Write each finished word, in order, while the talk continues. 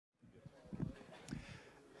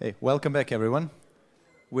Hey, welcome back, everyone.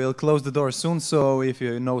 We'll close the door soon, so if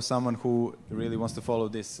you know someone who really wants to follow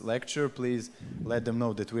this lecture, please let them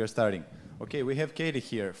know that we are starting. Okay, we have Katie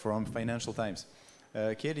here from Financial Times.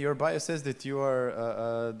 Katie, your bio says that you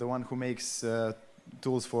are the one who makes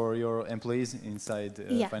tools for your employees inside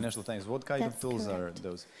Financial Times. What kind of tools are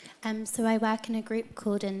those? So I work in a group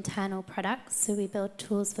called Internal Products. So we build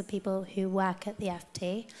tools for people who work at the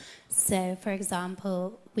FT. So, for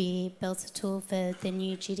example, we built a tool for the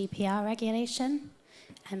new GDPR regulation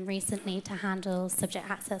and recently to handle subject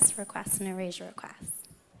access requests and erasure requests.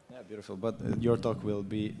 Yeah, beautiful. But your talk will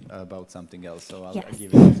be about something else, so I'll give you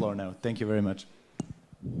the floor now. Thank you very much.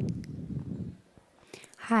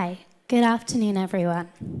 Hi. Good afternoon,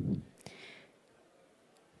 everyone.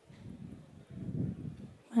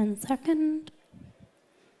 One second.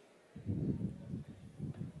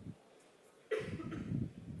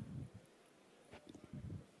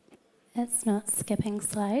 It's not skipping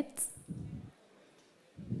slides.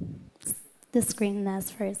 The screen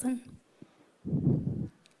there's frozen.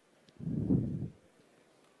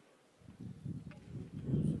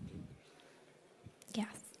 Yes,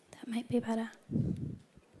 that might be better.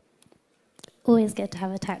 Always good to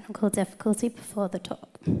have a technical difficulty before the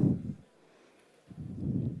talk.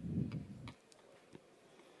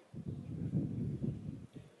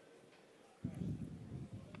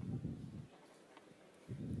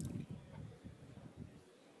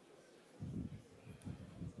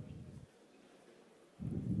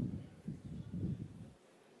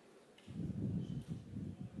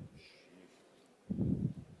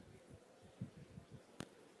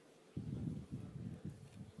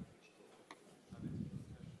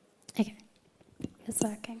 Okay, it's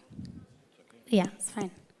working. Yeah, it's fine.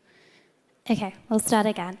 Okay, we'll start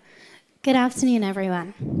again. Good afternoon,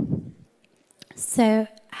 everyone. So,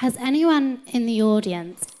 has anyone in the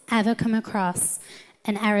audience ever come across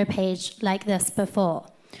an error page like this before,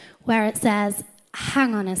 where it says,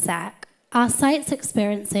 hang on a sec, our site's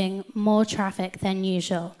experiencing more traffic than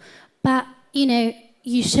usual, but,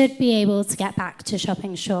 you should be able to get back to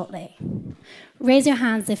shopping shortly. Raise your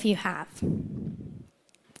hands if you have.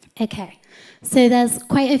 Okay, so there's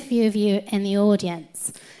quite a few of you in the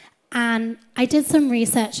audience. And I did some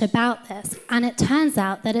research about this, and it turns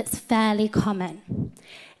out that it's fairly common.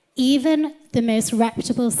 Even the most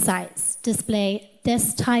reputable sites display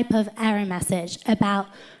this type of error message about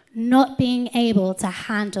not being able to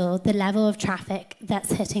handle the level of traffic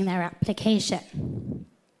that's hitting their application.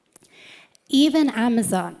 Even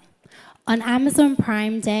Amazon. On Amazon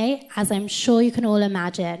Prime Day, as I'm sure you can all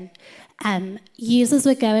imagine, users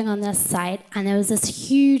were going on this site and there was this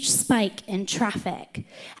huge spike in traffic.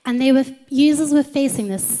 And users were facing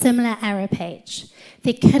this similar error page.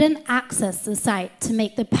 They couldn't access the site to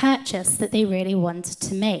make the purchase that they really wanted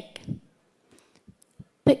to make.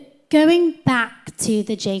 But going back to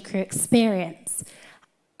the J.Crew experience,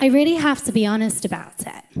 I really have to be honest about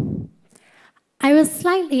it. I was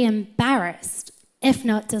slightly embarrassed, if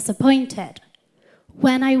not disappointed.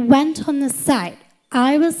 When I went on the site,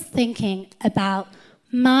 I was thinking about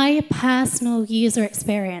my personal user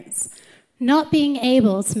experience, not being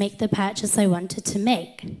able to make the purchase I wanted to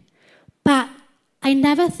make. But I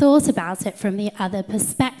never thought about it from the other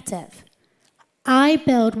perspective. I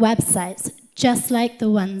build websites just like the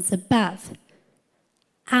ones above.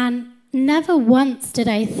 And never once did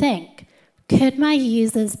I think, could my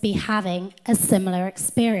users be having a similar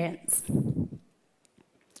experience?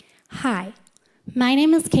 Hi. My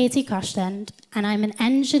name is Katie Koschland, and I'm an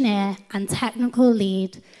engineer and technical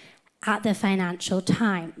lead at the Financial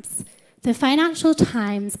Times. The Financial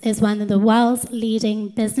Times is one of the world's leading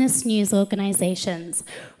business news organizations,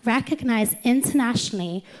 recognized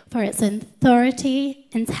internationally for its authority,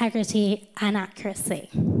 integrity, and accuracy.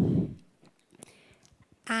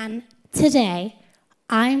 And today,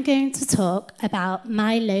 I'm going to talk about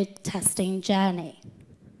my load testing journey.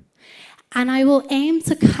 And I will aim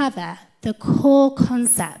to cover the core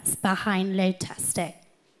concepts behind load testing.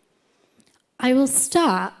 I will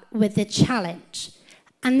start with the challenge,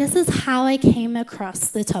 and this is how I came across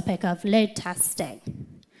the topic of load testing.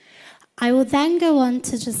 I will then go on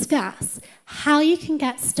to discuss how you can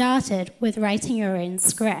get started with writing your own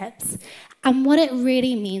scripts and what it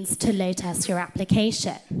really means to load test your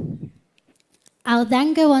application. I'll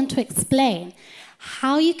then go on to explain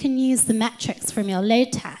how you can use the metrics from your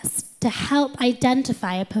load test to help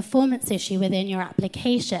identify a performance issue within your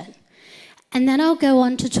application. And then I'll go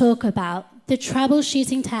on to talk about the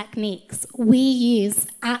troubleshooting techniques we use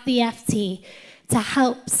at the FT to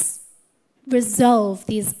help resolve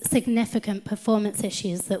these significant performance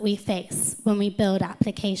issues that we face when we build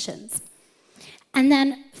applications. And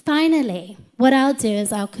then finally, what I'll do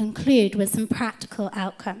is I'll conclude with some practical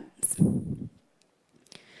outcomes.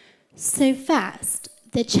 So first,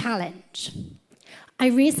 the challenge. I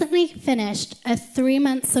recently finished a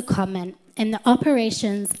 3-month secondment in the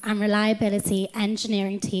Operations and Reliability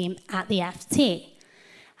Engineering team at the FT.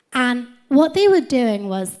 And what they were doing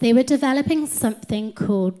was they were developing something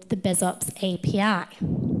called the BizOps API.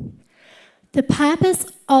 The purpose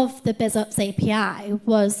of the BizOps API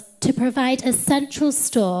was to provide a central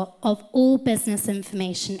store of all business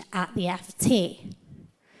information at the FT.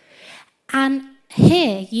 And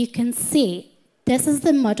here you can see, this is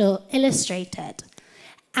the model illustrated.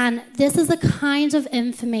 And this is the kind of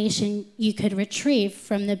information you could retrieve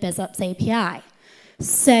from the BizOps API.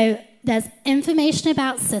 So there's information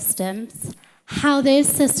about systems, how those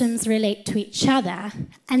systems relate to each other,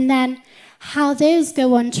 and then how those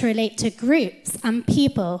go on to relate to groups and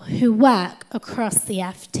people who work across the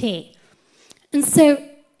FT. And so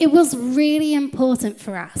it was really important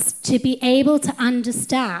for us to be able to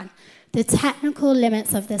understand the technical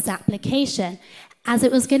limits of this application, as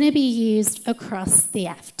it was going to be used across the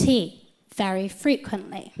FT very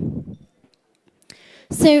frequently.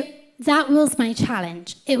 So that was my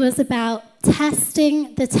challenge. It was about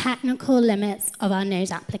testing the technical limits of our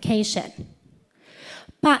Node application.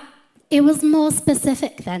 But it was more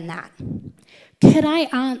specific than that. Could I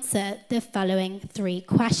answer the following 3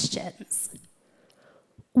 questions?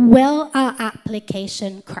 Will our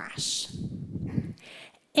application crash?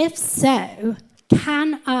 If so,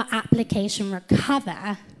 can our application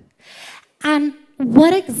recover? And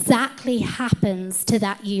what exactly happens to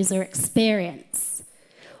that user experience?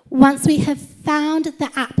 Once we have found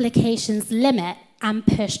the application's limit and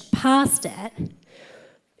pushed past it,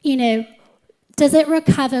 does it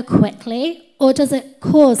recover quickly, or does it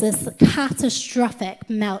cause this catastrophic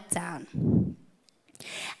meltdown?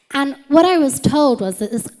 And what I was told was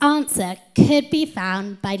that this answer could be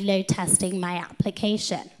found by load testing my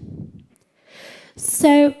application.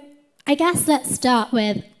 So I guess let's start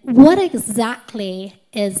with, what exactly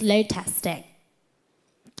is load testing?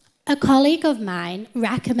 A colleague of mine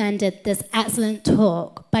recommended this excellent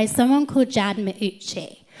talk by someone called Jad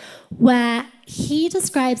Mauchi, where he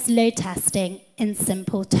describes load testing in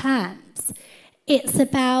simple terms. It's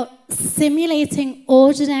about simulating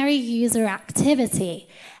ordinary user activity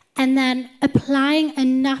and then applying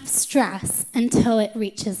enough stress until it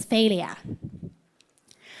reaches failure.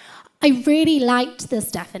 I really liked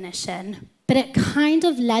this definition, but it kind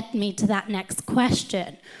of led me to that next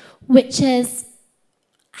question, which is,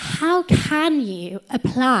 how can you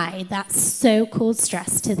apply that so-called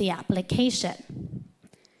stress to the application?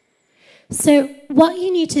 So what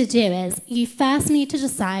you need to do is, you first need to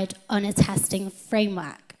decide on a testing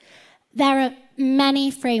framework. There are many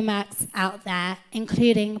frameworks out there,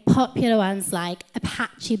 including popular ones like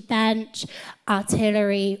Apache Bench,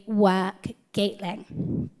 Artillery, Work,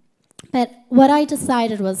 Gatling. But what I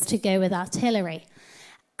decided was to go with Artillery.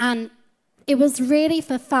 And it was really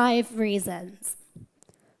for 5 reasons.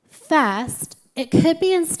 First, it could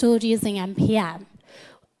be installed using NPM.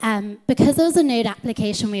 Because it was a Node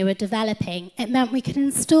application we were developing, it meant we could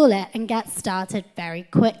install it and get started very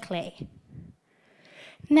quickly.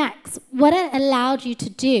 Next, what it allowed you to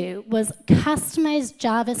do was customize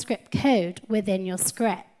JavaScript code within your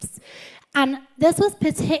scripts. And this was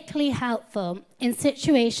particularly helpful in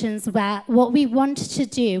situations where what we wanted to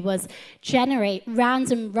do was generate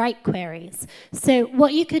random write queries. So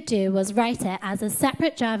what you could do was write it as a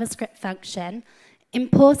separate JavaScript function,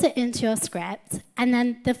 import it into your script, and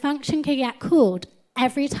then the function could get called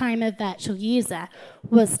every time a virtual user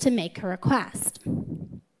was to make a request.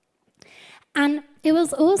 And it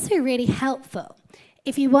was also really helpful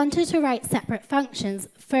if you wanted to write separate functions,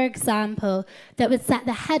 for example, that would set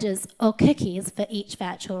the headers or cookies for each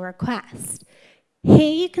virtual request.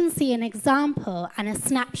 Here you can see an example and a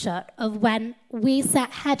snapshot of when we set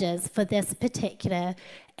headers for this particular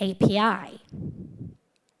API.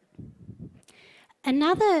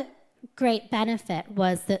 Another great benefit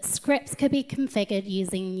was that scripts could be configured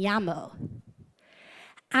using YAML.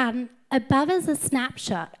 And above is a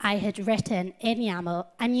snapshot I had written in YAML,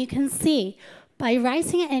 and you can see by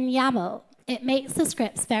writing it in YAML, it makes the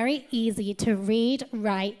scripts very easy to read,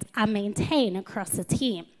 write, and maintain across a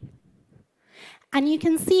team. And you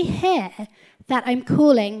can see here that I'm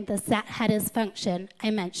calling the set headers function I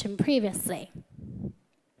mentioned previously.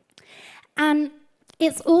 And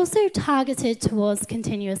it's also targeted towards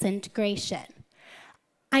continuous integration.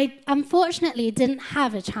 I unfortunately didn't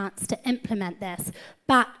have a chance to implement this,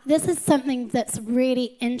 but this is something that's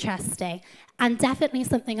really interesting and definitely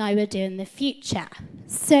something I would do in the future.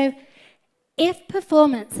 So if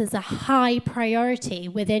performance is a high priority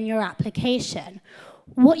within your application,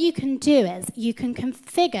 what you can do is you can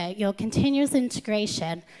configure your continuous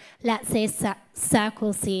integration, let's say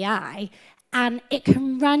Circle CI, and it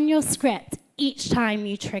can run your script each time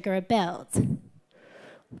you trigger a build.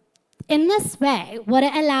 In this way, what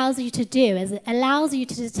it allows you to do is it allows you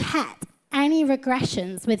to detect any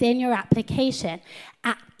regressions within your application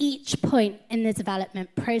at each point in the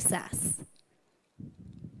development process.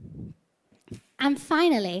 And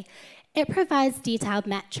finally, it provides detailed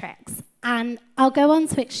metrics, and I'll go on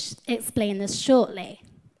to explain this shortly.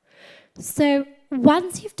 So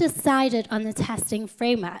once you've decided on the testing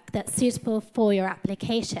framework that's suitable for your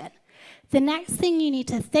application, the next thing you need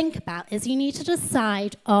to think about is you need to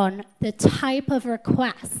decide on the type of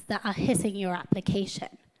requests that are hitting your application.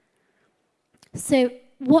 So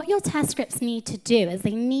what your test scripts need to do is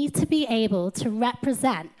they need to be able to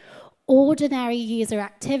represent ordinary user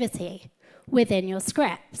activity within your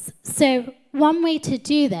scripts. So one way to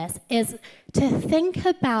do this is to think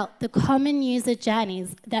about the common user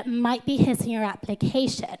journeys that might be hitting your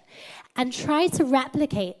application and try to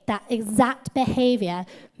replicate that exact behavior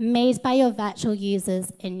made by your virtual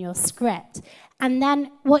users in your script. And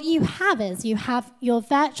then what you have is you have your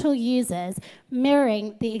virtual users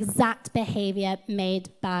mirroring the exact behavior made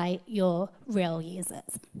by your real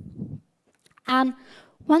users. And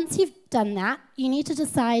once you've done that, you need to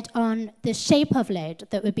decide on the shape of load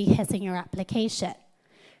that would be hitting your application.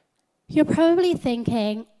 You're probably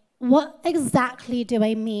thinking, what exactly do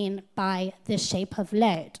I mean by the shape of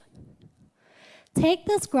load? Take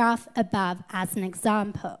this graph above as an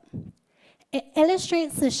example. It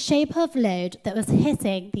illustrates the shape of load that was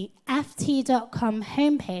hitting the ft.com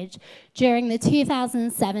homepage during the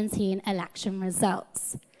 2017 election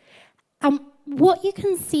results. And what you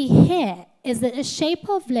can see here is that the shape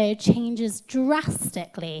of load changes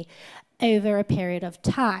drastically over a period of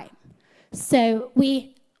time. So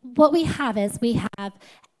what we have is we have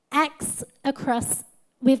x across,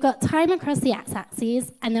 we've got time across the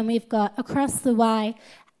x-axis, and then we've got across the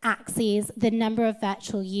y-axis the number of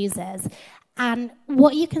virtual users. And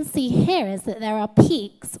what you can see here is that there are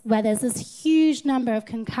peaks where there's this huge number of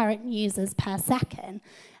concurrent users per second,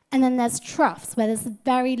 and then there's troughs where there's a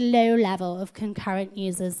very low level of concurrent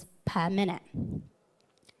users per minute.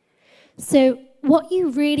 So what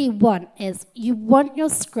you really want is you want your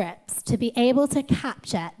scripts to be able to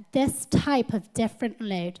capture this type of different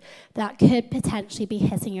load that could potentially be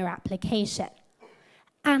hitting your application.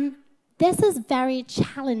 And this is very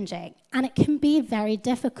challenging, and it can be very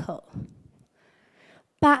difficult.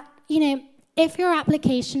 But, if your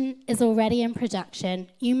application is already in production,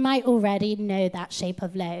 you might already know that shape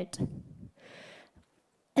of load.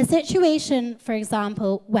 A situation, for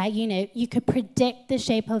example, where you could predict the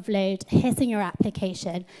shape of load hitting your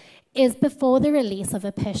application is before the release of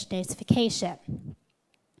a push notification.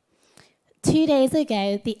 2 days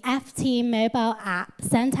ago, the FT mobile app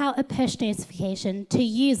sent out a push notification to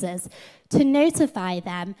users to notify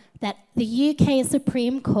them that the UK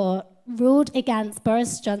Supreme Court ruled against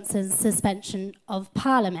Boris Johnson's suspension of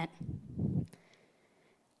Parliament.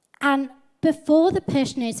 And before the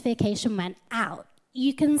push notification went out,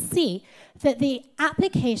 you can see that the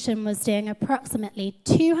application was doing approximately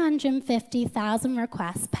 250,000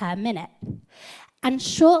 requests per minute. And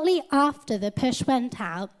shortly after the push went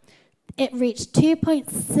out, it reached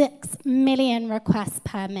 2.6 million requests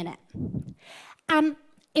per minute. And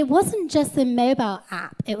it wasn't just the mobile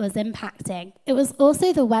app it was impacting, it was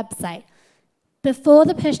also the website. Before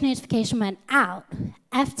the push notification went out,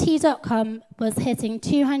 ft.com was hitting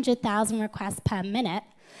 200,000 requests per minute,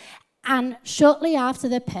 and shortly after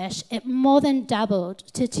the push, it more than doubled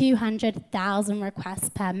to 200,000 requests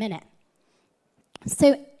per minute.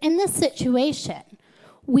 So in this situation,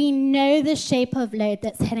 we know the shape of load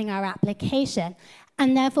that's hitting our application,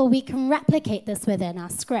 and therefore we can replicate this within our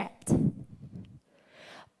script.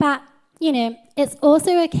 But, it's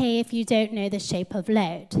also okay if you don't know the shape of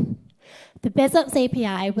load. The BizOps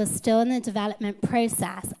API was still in the development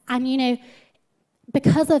process, and,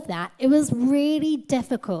 because of that, it was really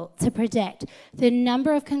difficult to predict the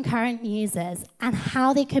number of concurrent users and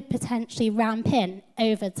how they could potentially ramp in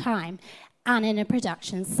over time and in a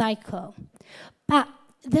production cycle. But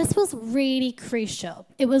this was really crucial.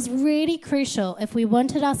 It was really crucial if we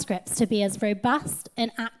wanted our scripts to be as robust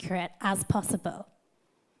and accurate as possible.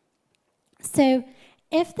 So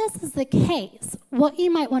if this is the case, what you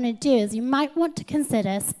might want to do is you might want to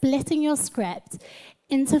consider splitting your script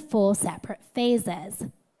into 4 separate phases.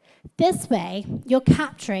 This way, you're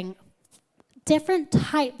capturing different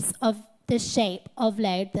types of the shape of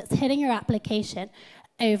load that's hitting your application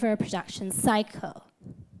over a production cycle.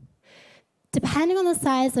 depending on the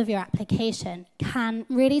size of your application, can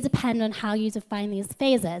really depend on how you define these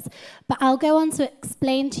phases. But I'll go on to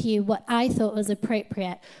explain to you what I thought was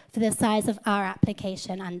appropriate for the size of our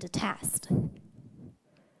application under test.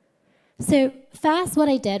 So first, what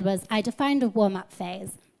I did was I defined a warm-up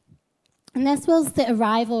phase. And this was the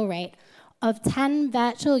arrival rate of 10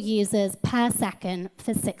 virtual users per second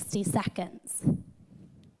for 60 seconds.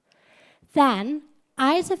 Then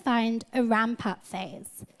I defined a ramp-up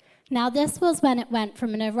phase. Now, this was when it went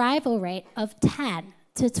from an arrival rate of 10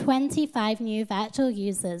 to 25 new virtual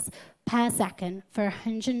users per second for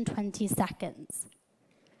 120 seconds.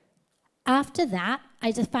 After that,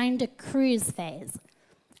 I defined a cruise phase.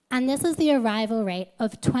 And this is the arrival rate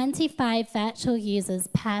of 25 virtual users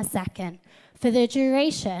per second for the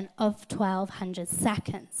duration of 1,200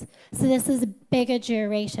 seconds. So this is a bigger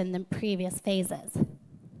duration than previous phases.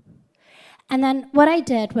 And then what I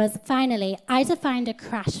did was, finally, I defined a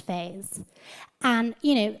crash phase. And,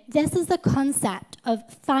 this is the concept of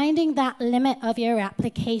finding that limit of your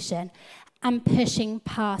application and pushing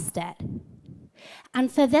past it.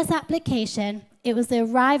 And for this application, it was the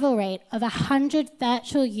arrival rate of 100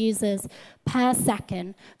 virtual users per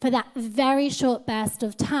second for that very short burst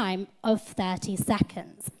of time of 30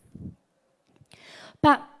 seconds.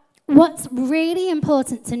 But what's really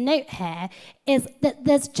important to note here is that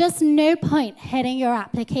there's just no point hitting your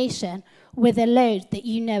application with a load that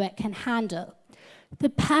you know it can handle. The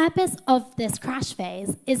purpose of this crash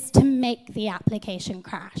phase is to make the application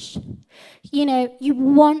crash. You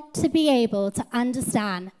want to be able to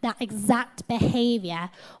understand that exact behavior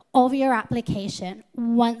of your application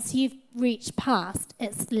once you've reached past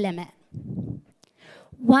its limit.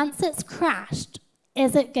 Once it's crashed,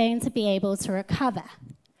 is it going to be able to recover?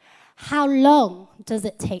 How long does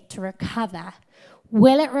it take to recover?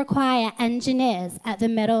 Will it require engineers at the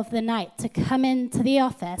middle of the night to come into the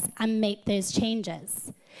office and make those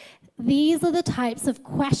changes? These are the types of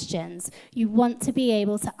questions you want to be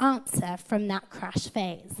able to answer from that crash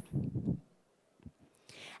phase.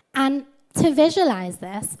 And to visualize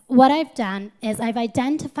this, what I've done is I've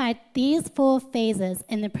identified these 4 phases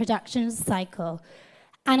in the production cycle.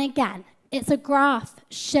 And again, it's a graph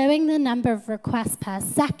showing the number of requests per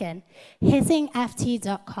second hitting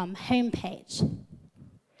ft.com homepage.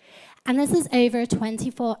 And this is over a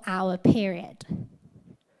 24-hour period.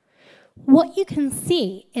 What you can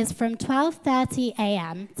see is from 12:30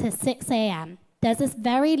 a.m. to 6 a.m., there's this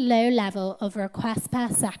very low level of requests per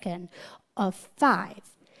second of 5.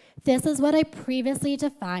 This is what I previously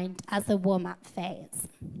defined as the warm-up phase.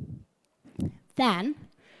 Then,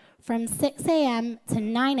 from 6 a.m. to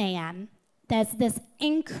 9 a.m., there's this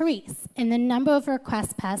increase in the number of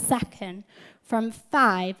requests per second from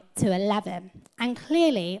 5 to 11. And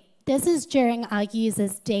clearly, this is during our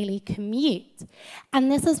users' daily commute.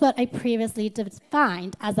 And this is what I previously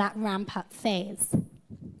defined as that ramp-up phase.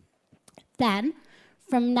 Then,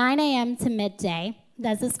 from 9 a.m. to midday,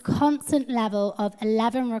 there's this constant level of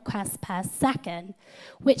 11 requests per second,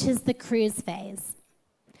 which is the cruise phase.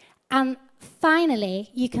 And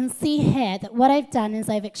finally, you can see here that what I've done is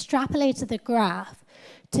I've extrapolated the graph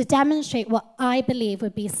to demonstrate what I believe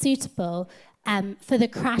would be suitable for the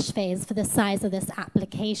crash phase for the size of this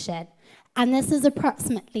application. And this is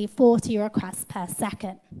approximately 40 requests per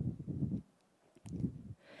second.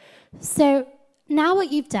 So now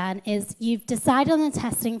what you've done is you've decided on the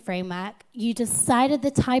testing framework, you decided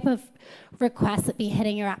the type of requests that be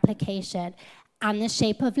hitting your application, and the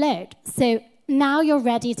shape of load. So now you're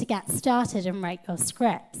ready to get started and write your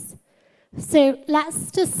scripts. So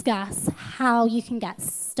let's discuss how you can get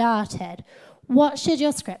started. What should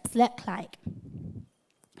your scripts look like?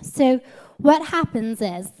 So what happens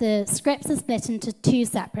is the scripts are split into 2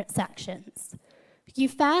 separate sections. You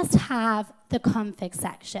first have the config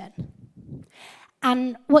section.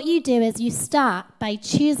 And what you do is you start by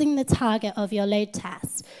choosing the target of your load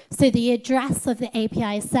test, so the address of the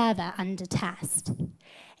API server under test.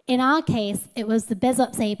 In our case, it was the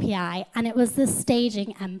BizOps API, and it was the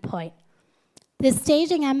staging endpoint. The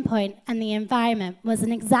staging endpoint and the environment was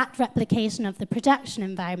an exact replication of the production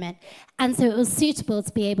environment, and so it was suitable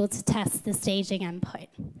to be able to test the staging endpoint.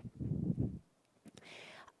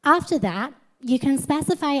 After that, you can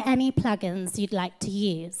specify any plugins you'd like to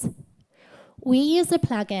use. We used a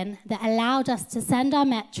plugin that allowed us to send our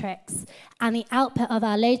metrics and the output of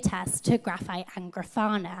our load test to Graphite and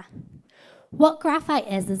Grafana. What Graphite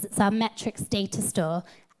is it's our metrics data store,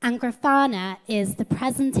 and Grafana is the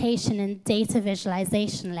presentation and data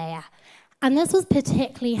visualization layer. And this was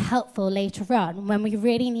particularly helpful later on when we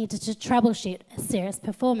really needed to troubleshoot a serious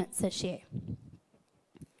performance issue.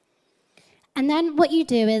 And then what you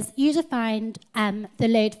do is you define the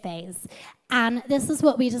load phase. And this is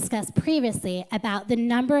what we discussed previously about the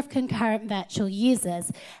number of concurrent virtual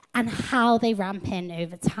users and how they ramp in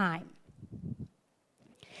over time.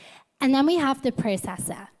 And then we have the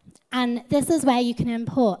processor. And this is where you can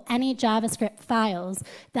import any JavaScript files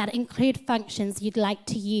that include functions you'd like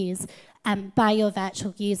to use by your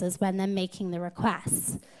virtual users when they're making the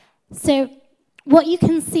requests. So what you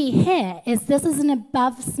can see here is this is an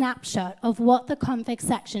above snapshot of what the config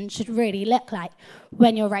section should really look like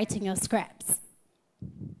when you're writing your scripts.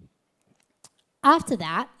 After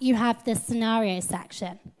that, you have the scenario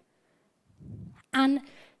section. And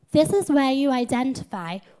this is where you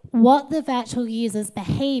identify what the virtual user's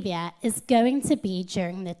behavior is going to be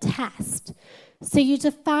during the test. So you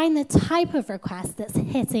define the type of request that's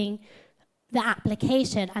hitting the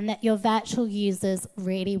application and that your virtual users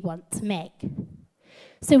really want to make.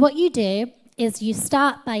 So what you do is you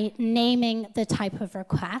start by naming the type of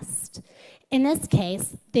request. In this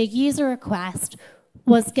case, the user request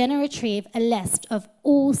was going to retrieve a list of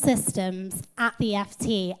all systems at the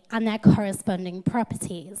FT and their corresponding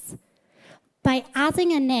properties. By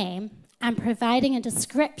adding a name and providing a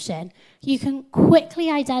description, you can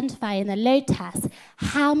quickly identify in the load test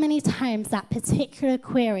how many times that particular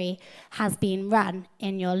query has been run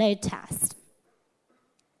in your load test.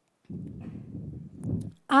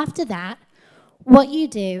 After that, what you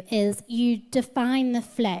do is you define the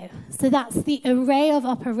flow. So that's the array of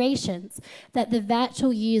operations that the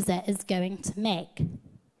virtual user is going to make.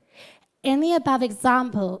 In the above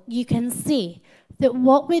example, you can see that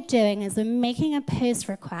what we're doing is we're making a post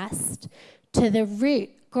request to the root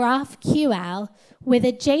GraphQL with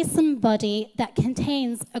a JSON body that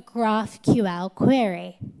contains a GraphQL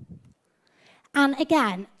query. And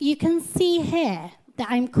again, you can see here that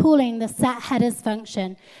I'm calling the setHeaders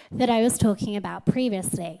function that I was talking about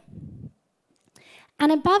previously.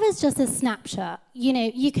 And above is just a snapshot. You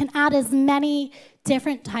know, you can add as many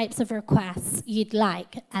different types of requests you'd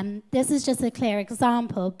like. And this is just a clear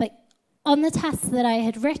example, but on the tests that I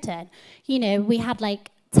had written, you know, we had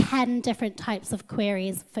like 10 different types of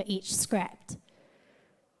queries for each script.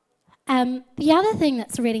 The other thing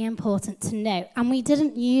that's really important to note, and we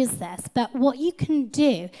didn't use this, but what you can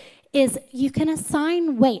do is you can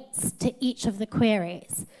assign weights to each of the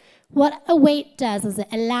queries. What a weight does is it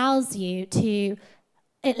allows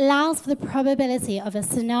for the probability of a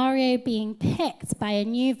scenario being picked by a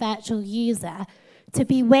new virtual user to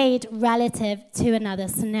be weighed relative to another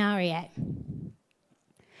scenario.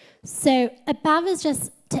 So above is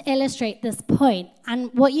just to illustrate this point, and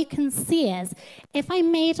what you can see is if I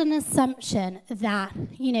made an assumption that,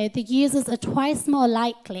 you know, the users are twice more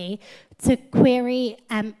likely to query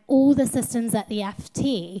all the systems at the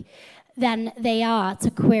FT than they are to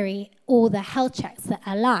query all the health checks that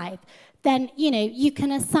are live, then, you know, you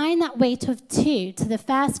can assign that weight of 2 to the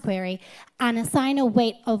first query and assign a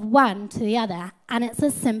weight of 1 to the other, and it's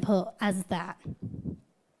as simple as that.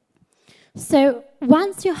 So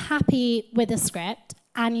once you're happy with the script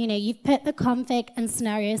and, you know, you've put the config and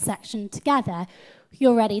scenario section together,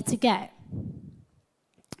 you're ready to go.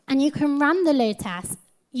 And you can run the load test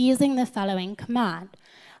using the following command: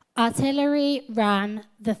 artillery run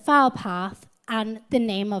the file path and the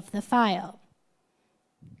name of the file.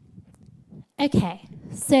 Okay,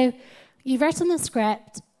 so you've written the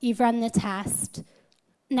script, you've run the test,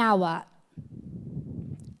 now what?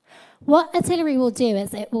 What artillery will do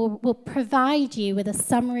is it will provide you with a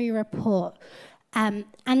summary report, and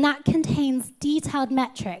that contains detailed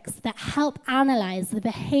metrics that help analyze the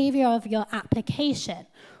behavior of your application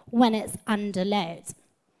when it's under load.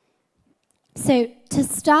 So to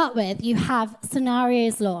start with, you have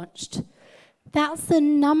scenarios launched. That's the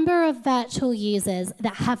number of virtual users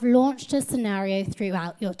that have launched a scenario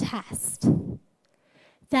throughout your test.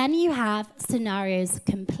 Then you have scenarios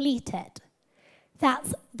completed.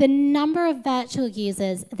 That's the number of virtual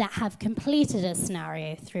users that have completed a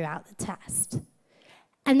scenario throughout the test.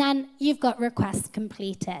 And then you've got requests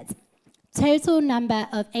completed. Total number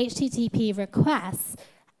of HTTP requests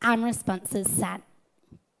and responses sent.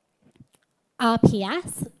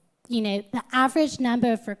 RPS, you know, the average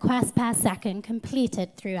number of requests per second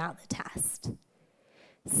completed throughout the test.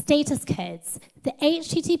 Status codes, the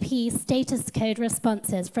HTTP status code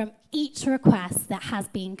responses from each request that has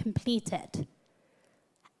been completed.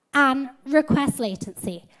 And request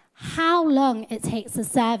latency, how long it takes the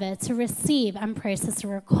server to receive and process a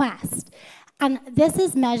request. And this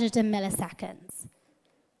is measured in milliseconds.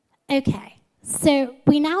 Okay, so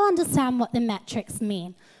we now understand what the metrics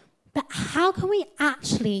mean. But how can we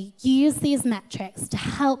actually use these metrics to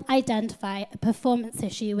help identify a performance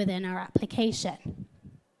issue within our application?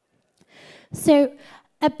 So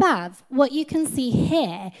Above, what you can see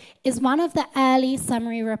here is one of the early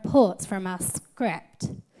summary reports from our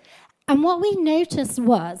script. And what we noticed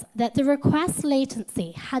was that the request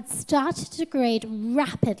latency had started to degrade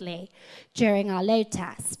rapidly during our load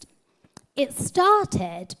test. It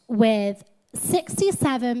started with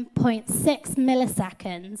 67.6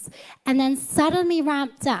 milliseconds and then suddenly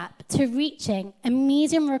ramped up to reaching a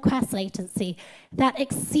median request latency that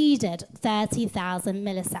exceeded 30,000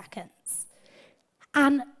 milliseconds.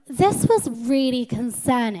 And this was really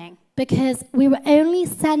concerning because we were only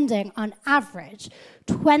sending, on average,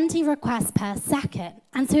 20 requests per second.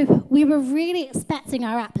 And so we were really expecting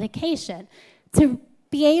our application to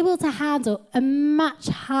be able to handle a much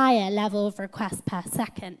higher level of requests per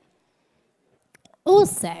second.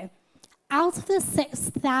 Also, out of the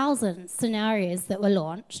 6,000 scenarios that were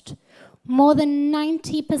launched, more than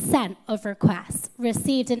 90% of requests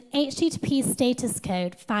received an HTTP status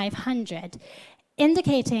code 500,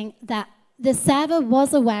 indicating that the server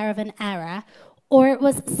was aware of an error or it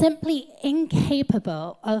was simply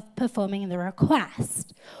incapable of performing the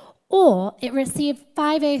request, or it received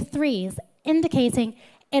 503s, indicating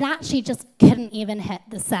it actually just couldn't even hit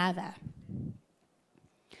the server.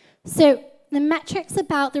 So the metrics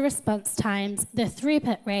about the response times, the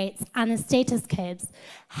throughput rates, and the status codes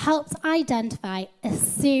helped identify a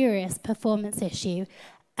serious performance issue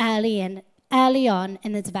early on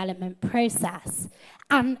in the development process.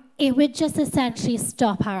 And it would just essentially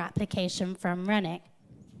stop our application from running.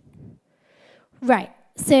 Right,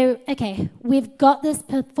 so, okay, we've got this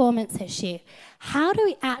performance issue. How do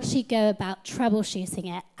we actually go about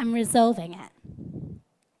troubleshooting it and resolving it?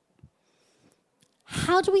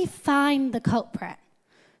 How do we find the culprit?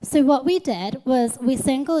 So what we did was we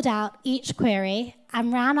singled out each query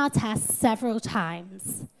and ran our tests several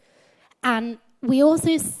times. And we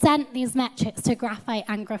also sent these metrics to Graphite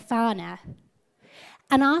and Grafana.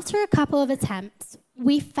 And after a couple of attempts,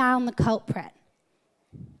 we found the culprit.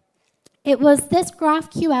 It was this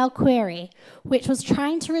GraphQL query, which was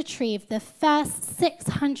trying to retrieve the first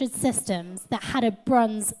 600 systems that had a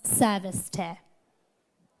bronze service tier.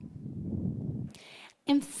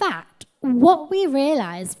 In fact, what we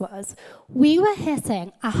realized was we were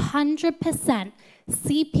hitting 100%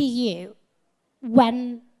 CPU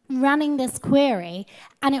when running this query,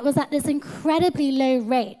 and it was at this incredibly low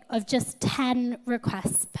rate of just 10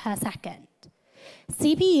 requests per second.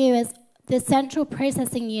 CPU is the central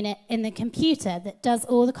processing unit in the computer that does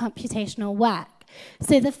all the computational work.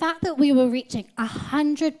 So the fact that we were reaching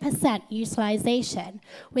 100% utilization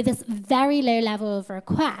with this very low level of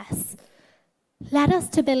requests led us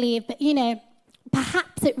to believe that,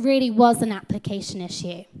 perhaps it really was an application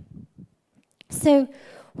issue. So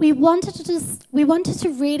we wanted to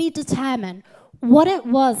really determine what it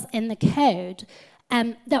was in the code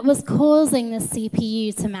that was causing the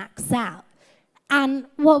CPU to max out. And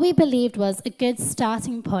what we believed was a good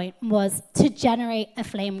starting point was to generate a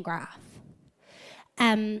flame graph.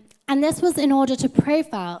 And this was in order to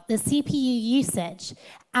profile the CPU usage.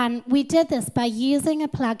 And we did this by using a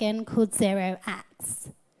plugin called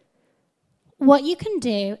 0x. What you can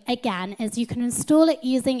do, again, is you can install it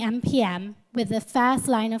using npm with the first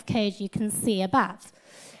line of code you can see above.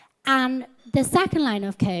 And the second line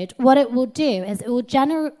of code, what it will do is it will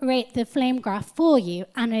generate the flame graph for you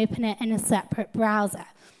and open it in a separate browser.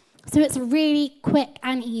 So it's really quick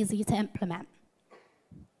and easy to implement.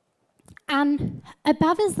 And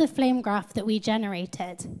above is the flame graph that we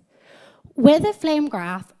generated. With a flame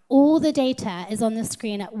graph, all the data is on the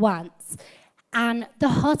screen at once, and the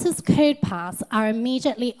hottest code paths are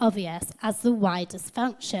immediately obvious as the widest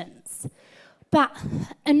functions. But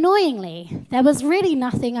annoyingly, there was really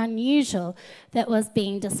nothing unusual that was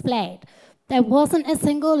being displayed. There wasn't a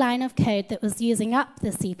single line of code that was using up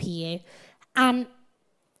the CPU, and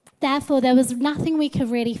therefore there was nothing we could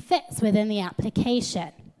really fix within the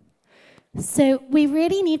application. So we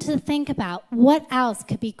really need to think about what else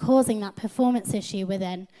could be causing that performance issue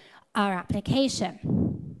within our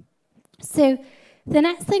application. So the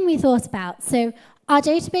next thing we thought about, so our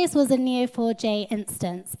database was a Neo4j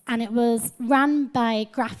instance, and it was run by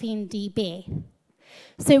GrapheneDB.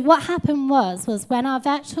 So what happened was when our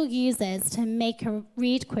virtual users to make a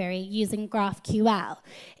read query using GraphQL,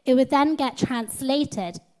 it would then get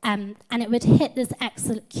translated, and it would hit this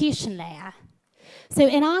execution layer. So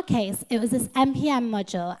in our case, it was this npm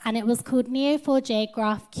module, and it was called Neo4j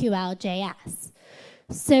GraphQL.js.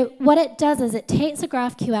 So what it does is it takes a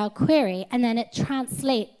GraphQL query, and then it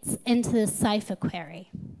translates into the Cypher query.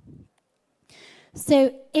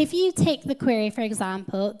 So if you take the query, for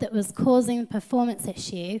example, that was causing the performance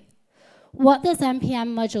issue, what this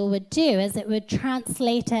NPM module would do is it would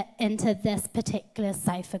translate it into this particular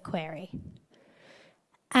Cypher query.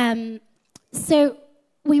 So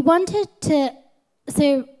we wanted to,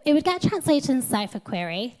 so it would get translated in Cypher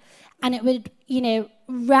query, and it would,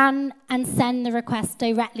 run and send the request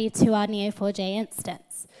directly to our Neo4j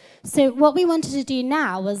instance. So what we wanted to do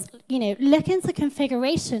now was, look into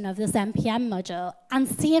configuration of this NPM module and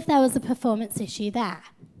see if there was a performance issue there.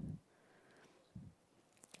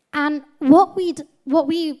 And what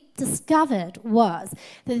we discovered was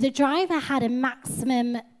that the driver had a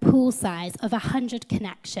maximum pool size of 100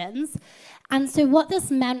 connections. And so what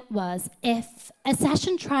this meant was if a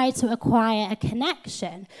session tried to acquire a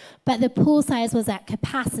connection, but the pool size was at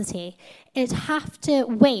capacity, it'd have to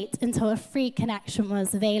wait until a free connection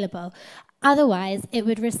was available. Otherwise, it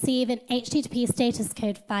would receive an HTTP status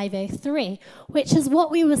code 503, which is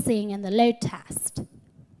what we were seeing in the load test.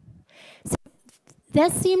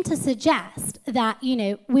 This seemed to suggest that,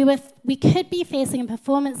 we could be facing a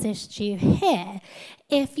performance issue here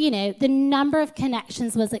if, the number of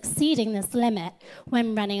connections was exceeding this limit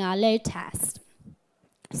when running our load test.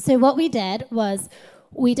 So what we did was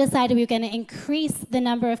we decided we were going to increase the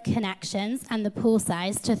number of connections and the pool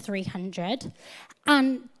size to 300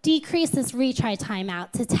 and decrease this retry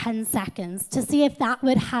timeout to 10 seconds to see if that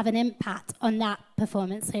would have an impact on that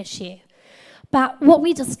performance issue. But what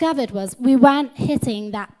we discovered was we weren't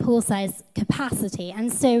hitting that pool size capacity,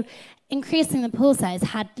 and so increasing the pool size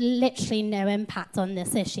had literally no impact on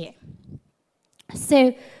this issue.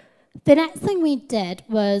 So the next thing we did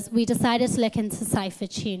was we decided to look into Cypher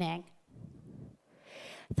tuning.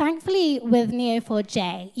 Thankfully, with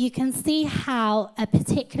Neo4j, you can see how a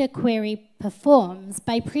particular query performs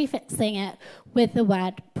by prefixing it with the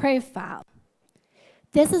word profile.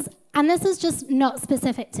 This is just not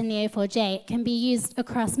specific to Neo4j. It can be used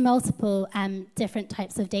across multiple different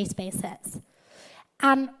types of databases.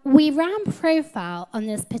 And we ran profile on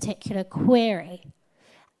this particular query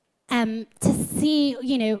to see,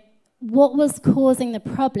 what was causing the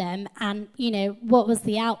problem and, what was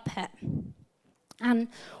the output. And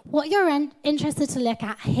what you're interested to look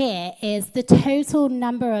at here is the total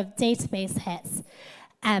number of database hits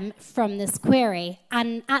from this query.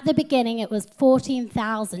 And at the beginning, it was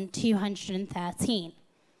 14,213.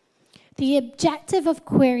 The objective of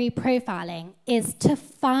query profiling is to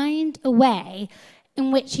find a way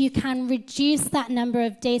in which you can reduce that number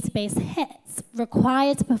of database hits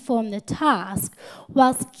required to perform the task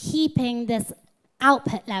whilst keeping this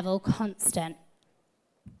output level constant.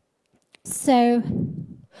 So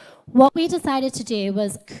what we decided to do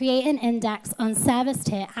was create an index on service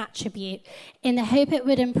tier attribute in the hope it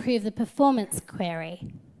would improve the performance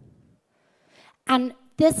query. And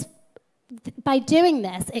by doing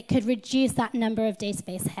this, it could reduce that number of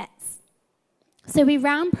database hits. So we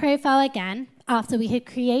ran profile again after we had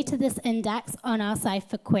created this index on our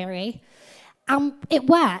Cypher query. It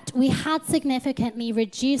worked. We had significantly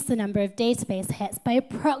reduced the number of database hits by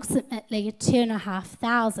approximately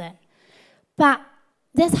 2,500. But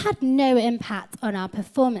this had no impact on our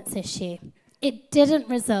performance issue. It didn't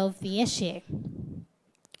resolve the issue.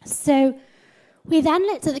 So we then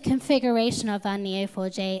looked at the configuration of our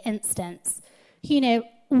Neo4j instance.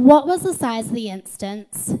 What was the size of the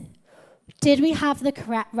instance? Did we have the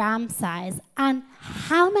correct RAM size? And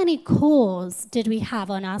how many cores did we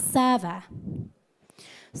have on our server?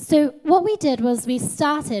 So what we did was we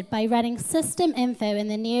started by running system info in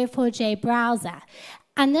the Neo4j browser.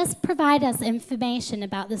 And this provides us information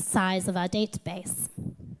about the size of our database.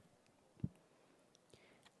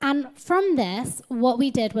 And from this, what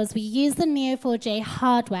we did was we used the Neo4j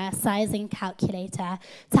hardware sizing calculator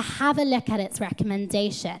to have a look at its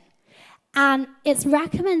recommendation. And its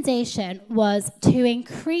recommendation was to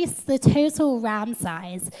increase the total RAM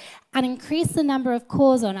size and increase the number of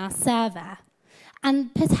cores on our server.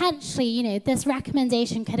 And potentially, this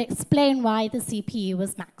recommendation could explain why the CPU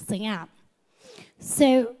was maxing out.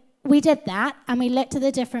 So we did that, and we looked at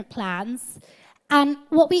the different plans. And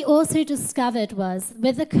what we also discovered was,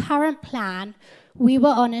 with the current plan, we were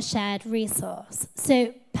on a shared resource.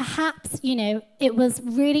 So perhaps, it was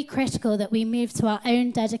really critical that we move to our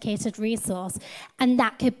own dedicated resource, and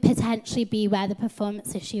that could potentially be where the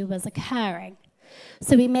performance issue was occurring.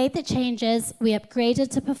 So we made the changes. We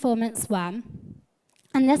upgraded to Performance 1,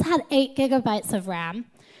 and this had 8 gigabytes of RAM,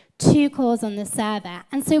 2 cores on the server.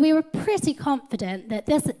 And so we were pretty confident that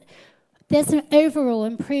this overall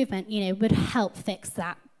improvement, would help fix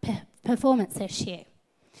that performance issue.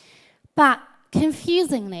 But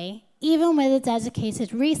confusingly, even with a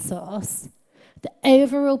dedicated resource, the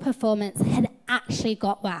overall performance had actually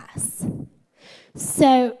got worse.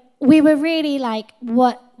 So we were really like,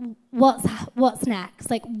 what what's next?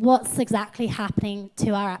 Like, what's exactly happening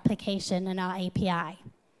to our application and our API?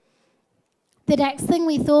 The next thing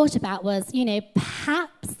we thought about was,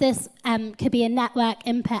 perhaps this could be a network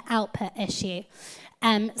input-output issue.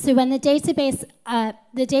 So when the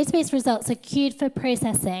database results are queued for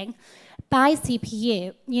processing by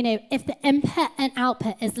CPU, if the input and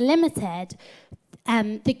output is limited,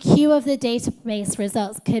 the queue of the database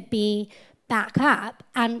results could be back up,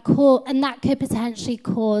 and that could potentially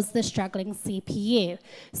cause the struggling CPU.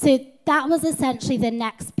 So that was essentially the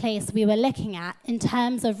next place we were looking at in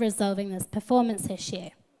terms of resolving this performance issue.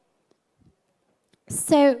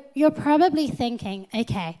 So you're probably thinking,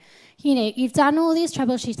 okay, you've done all these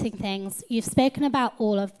troubleshooting things, you've spoken about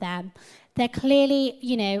all of them, they're clearly,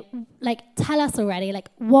 tell us already,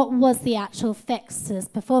 what was the actual fix to this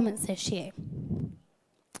performance issue?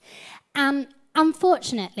 And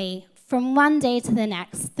unfortunately, from one day to the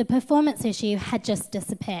next, the performance issue had just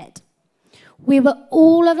disappeared. We were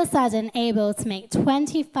all of a sudden able to make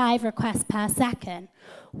 25 requests per second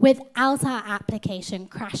without our application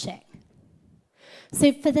crashing.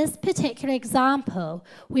 So for this particular example,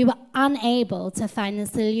 we were unable to find the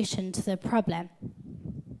solution to the problem.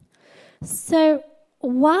 So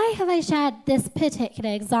why have I shared this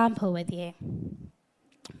particular example with you?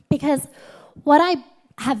 Because what I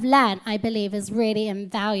have learned, I believe, is really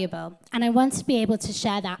invaluable, and I want to be able to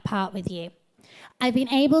share that part with you. I've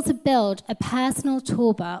been able to build a personal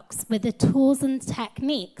toolbox with the tools and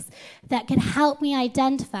techniques that can help me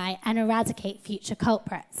identify and eradicate future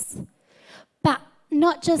culprits. But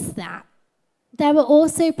not just that, there were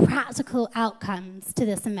also practical outcomes to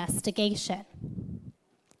this investigation.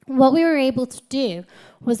 What we were able to do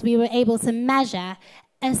was we were able to measure,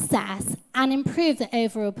 assess, and improve the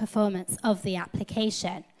overall performance of the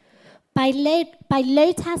application. By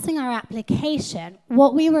load testing our application,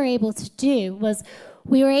 what we were able to do was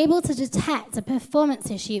we were able to detect a performance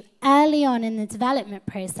issue early on in the development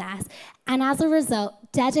process, and as a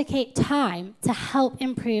result, dedicate time to help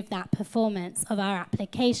improve that performance of our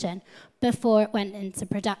application before it went into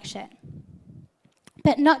production.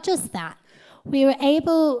 But not just that, we were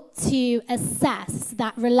able to assess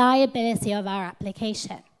that reliability of our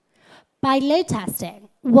application. By load testing,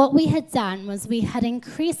 what we had done was we had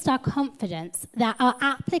increased our confidence that our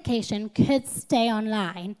application could stay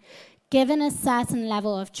online given a certain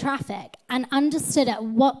level of traffic, and understood at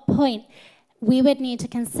what point we would need to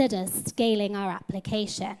consider scaling our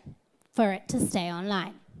application for it to stay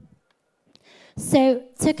online. So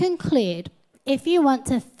to conclude, if you want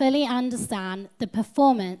to fully understand the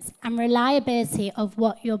performance and reliability of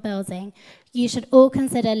what you're building, you should all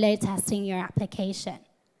consider load testing your application.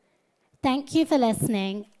 Thank you for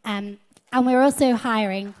listening, and we're also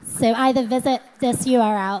hiring, so either visit this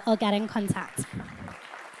URL or get in contact.